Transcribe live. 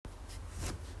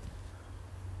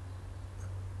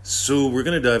So we're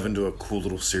going to dive into a cool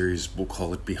little series. We'll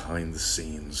call it Behind the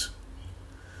Scenes.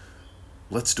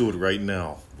 Let's do it right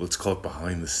now. Let's call it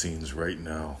Behind the Scenes right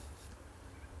now.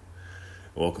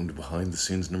 Welcome to Behind the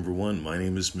Scenes number 1. My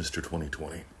name is Mr.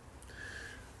 2020.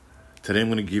 Today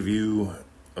I'm going to give you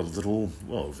a little,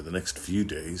 over the next few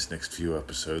days, next few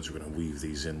episodes, we're going to weave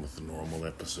these in with the normal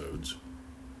episodes.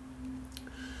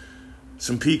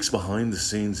 Some peeks behind the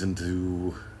scenes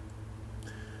into,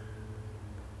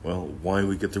 why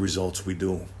we get the results we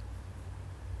do.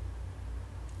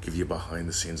 Give you a behind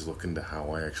the scenes look into how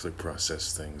I actually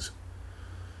process things.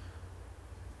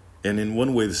 And in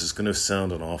one way, this is going to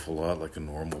sound an awful lot like a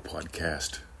normal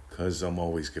podcast, because I'm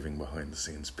always giving behind the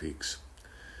scenes peeks.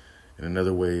 In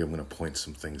another way, I'm going to point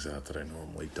some things out that I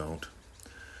normally don't.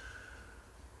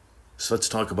 So let's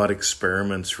talk about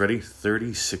experiments. Ready?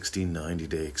 30, 60,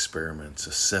 90-day experiments. A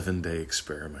 7-day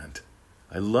experiment.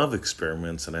 I love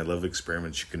experiments, and I love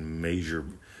experiments you can measure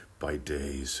by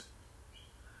days.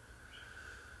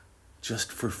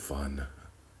 Just for fun.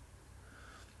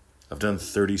 I've done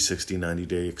 30, 60,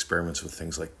 90-day experiments with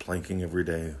things like planking every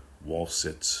day, wall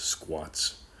sits,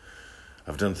 squats.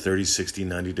 I've done 30, 60,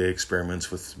 90-day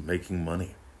experiments with making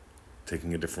money,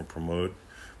 taking a different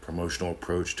promotional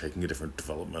approach, taking a different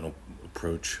developmental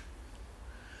approach.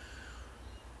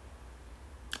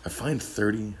 I find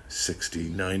 30, 60,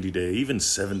 90-day, even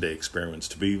 7-day experiments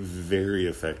to be very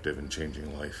effective in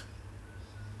changing life,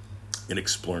 in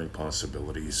exploring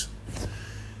possibilities,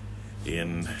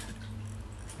 in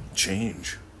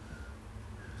change.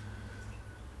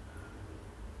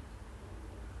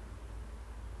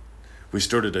 We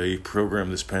started a program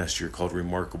this past year called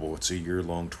Remarkable. It's a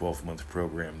year-long, 12-month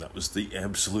program. That was the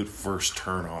absolute first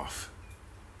turnoff.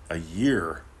 A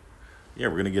year. Yeah,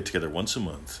 we're going to get together once a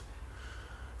month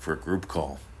for a group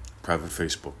call, private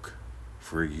Facebook,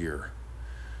 for a year.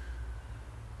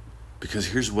 Because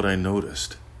here's what I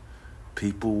noticed.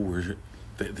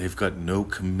 They've got no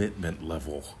commitment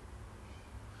level.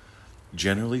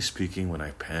 Generally speaking, when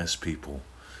I pass people,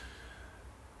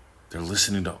 they're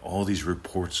listening to all these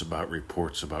reports about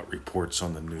reports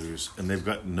on the news, and they've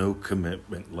got no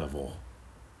commitment level.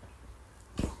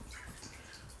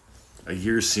 A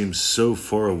year seems so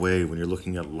far away when you're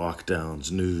looking at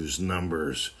lockdowns, news,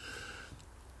 numbers,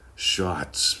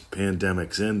 shots,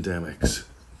 pandemics, endemics.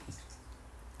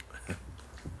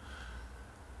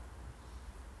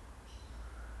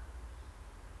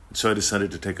 So I decided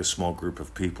to take a small group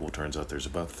of people. Turns out there's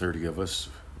about 30 of us.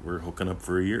 We're hooking up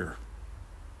for a year.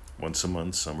 Once a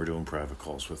month, some are doing private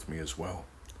calls with me as well.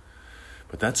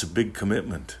 But that's a big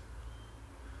commitment.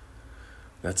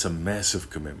 That's a massive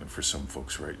commitment for some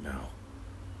folks right now.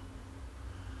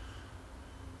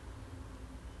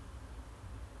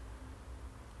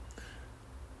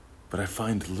 But I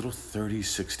find little 30,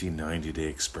 60, 90-day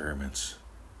experiments,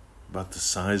 about the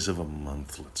size of a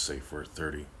month, let's say, for a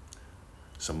 30.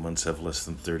 Some months have less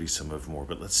than 30, some have more.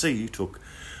 But let's say you took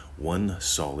one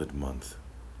solid month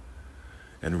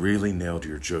and really nailed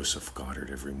your Joseph Goddard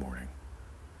every morning.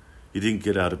 You didn't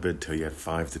get out of bed till you had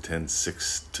 5 to 10,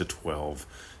 6 to 12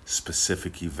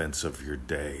 specific events of your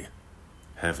day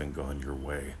having gone your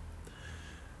way.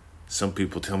 Some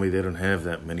people tell me they don't have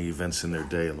that many events in their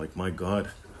day. I'm like, my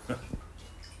God.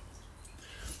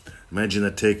 Imagine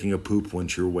that taking a poop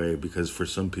went your way, because for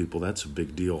some people that's a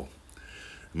big deal.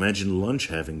 Imagine lunch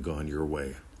having gone your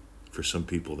way. For some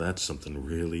people, that's something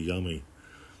really yummy.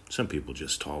 Some people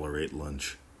just tolerate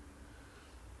lunch.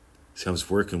 See, I was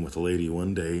working with a lady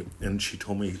one day, and she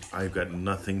told me, I've got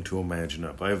nothing to imagine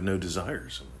up. I have no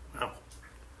desires. I'm like, wow.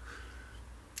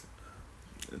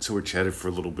 And so we chatted for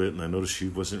a little bit, and I noticed she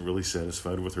wasn't really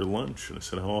satisfied with her lunch. And I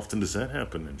said, how often does that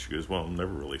happen? And she goes, I'm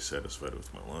never really satisfied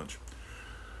with my lunch.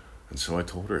 And so I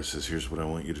told her, I says, here's what I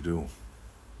want you to do.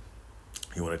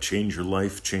 You want to change your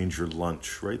life, change your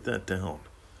lunch. Write that down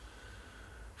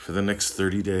for the next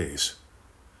 30 days.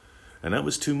 And that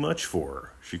was too much for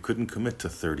her. She couldn't commit to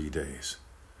 30 days.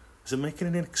 I said, make it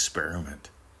an experiment.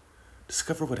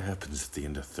 Discover what happens at the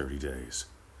end of 30 days.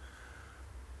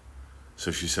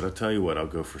 So she said, I'll tell you what, I'll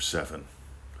go for 7.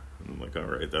 And I'm like, all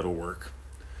right, that'll work.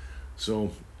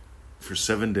 So for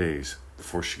 7 days,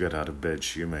 before she got out of bed,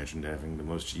 she imagined having the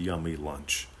most yummy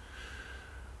lunch.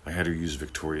 I had her use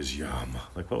Victoria's Yum.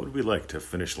 Like, what would we like to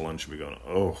finish lunch and be going,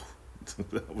 oh,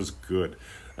 that was good.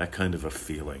 That kind of a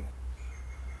feeling.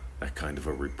 That kind of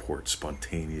a report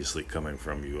spontaneously coming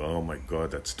from you. Oh my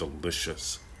God, that's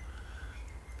delicious.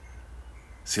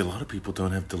 See, a lot of people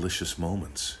don't have delicious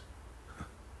moments.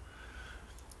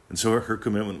 And so her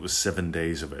commitment was 7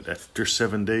 days of it. After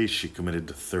 7 days, she committed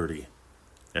to 30.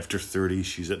 After 30,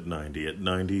 she's at 90. At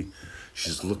 90,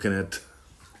 she's looking at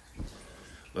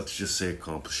let's just say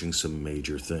accomplishing some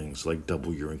major things, like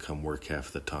double your income, work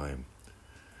half the time.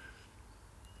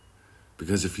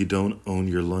 Because if you don't own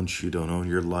your lunch, you don't own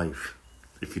your life.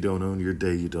 If you don't own your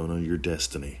day, you don't own your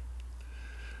destiny.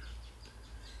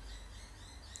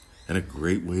 And a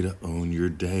great way to own your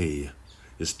day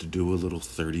is to do a little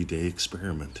 30-day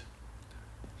experiment.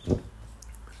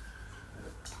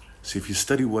 See, if you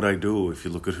study what I do, if you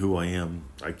look at who I am,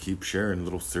 I keep sharing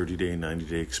little 30-day,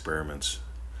 90-day experiments.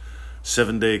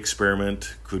 7-day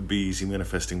experiment could be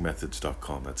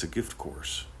easymanifestingmethods.com. That's a gift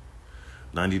course.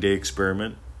 90-day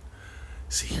experiment.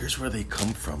 See, here's where they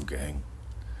come from, gang.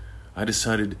 I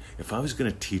decided if I was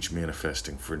going to teach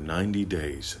manifesting for 90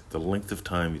 days, the length of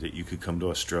time that you could come to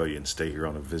Australia and stay here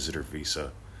on a visitor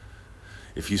visa,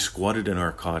 if you squatted in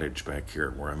our cottage back here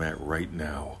where I'm at right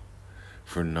now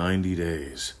for 90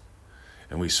 days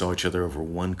and we saw each other over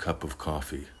 1 cup of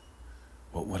coffee,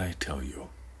 what would I tell you?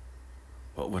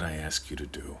 What would I ask you to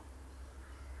do?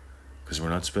 Because we're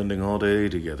not spending all day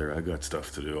together. I got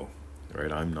stuff to do,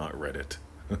 right? I'm not Reddit.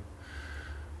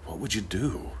 What would you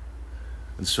do?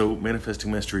 And so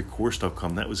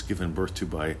ManifestingMasteryCourse.com, that was given birth to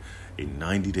by a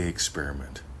 90-day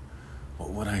experiment. What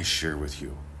would I share with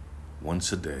you?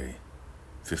 Once a day,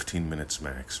 15 minutes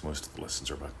max. Most of the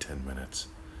lessons are about 10 minutes.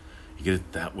 You get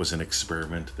it? That was an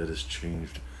experiment that has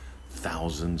changed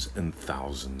thousands and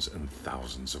thousands and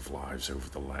thousands of lives over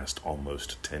the last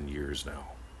almost 10 years now.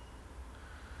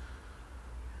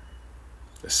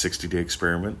 A 60-day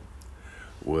experiment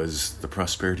was the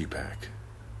Prosperity Pack.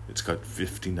 It's got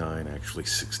 59, actually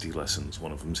 60 lessons.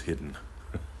 One of them's hidden.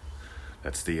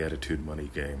 That's the attitude money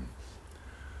game.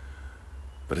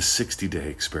 But a 60-day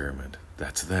experiment,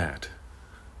 that's that.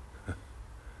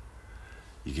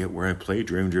 You get where I play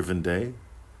Dream-Driven Day?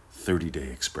 30-day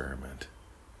experiment.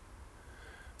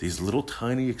 These little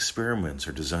tiny experiments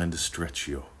are designed to stretch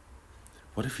you.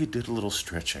 What if you did a little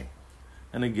stretching?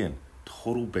 And again,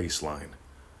 total baseline.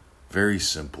 Very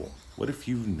simple. What if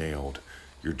you nailed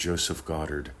your Joseph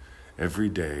Goddard every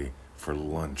day for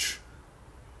lunch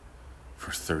for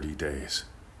 30 days?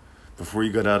 Before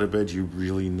you got out of bed, you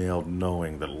really nailed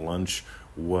knowing that lunch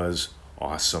was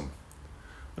awesome.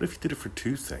 What if you did it for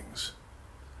 2 things?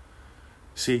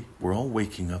 See, we're all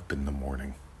waking up in the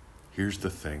morning. Here's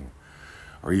the thing.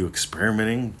 Are you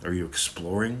experimenting? Are you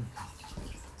exploring?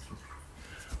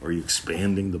 Are you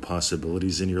expanding the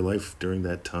possibilities in your life during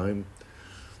that time?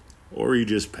 Or are you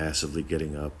just passively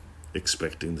getting up,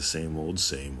 expecting the same old,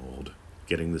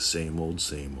 getting the same old?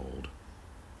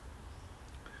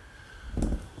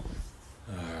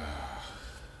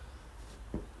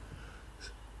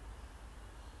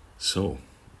 So,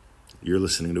 you're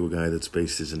listening to a guy that's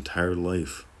based his entire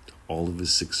life, all of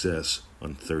his success,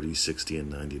 on 30, 60,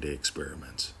 and 90-day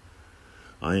experiments.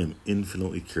 I am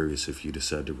infinitely curious if you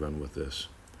decide to run with this.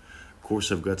 Of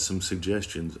course, I've got some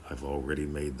suggestions. I've already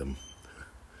made them.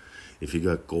 If you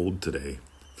got gold today,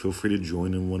 feel free to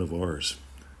join in one of ours.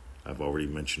 I've already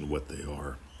mentioned what they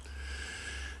are.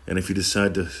 And if you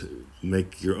decide to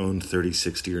make your own 30,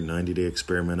 60, or 90-day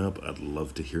experiment up, I'd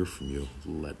love to hear from you.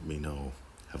 Let me know.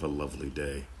 Have a lovely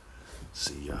day.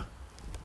 See ya.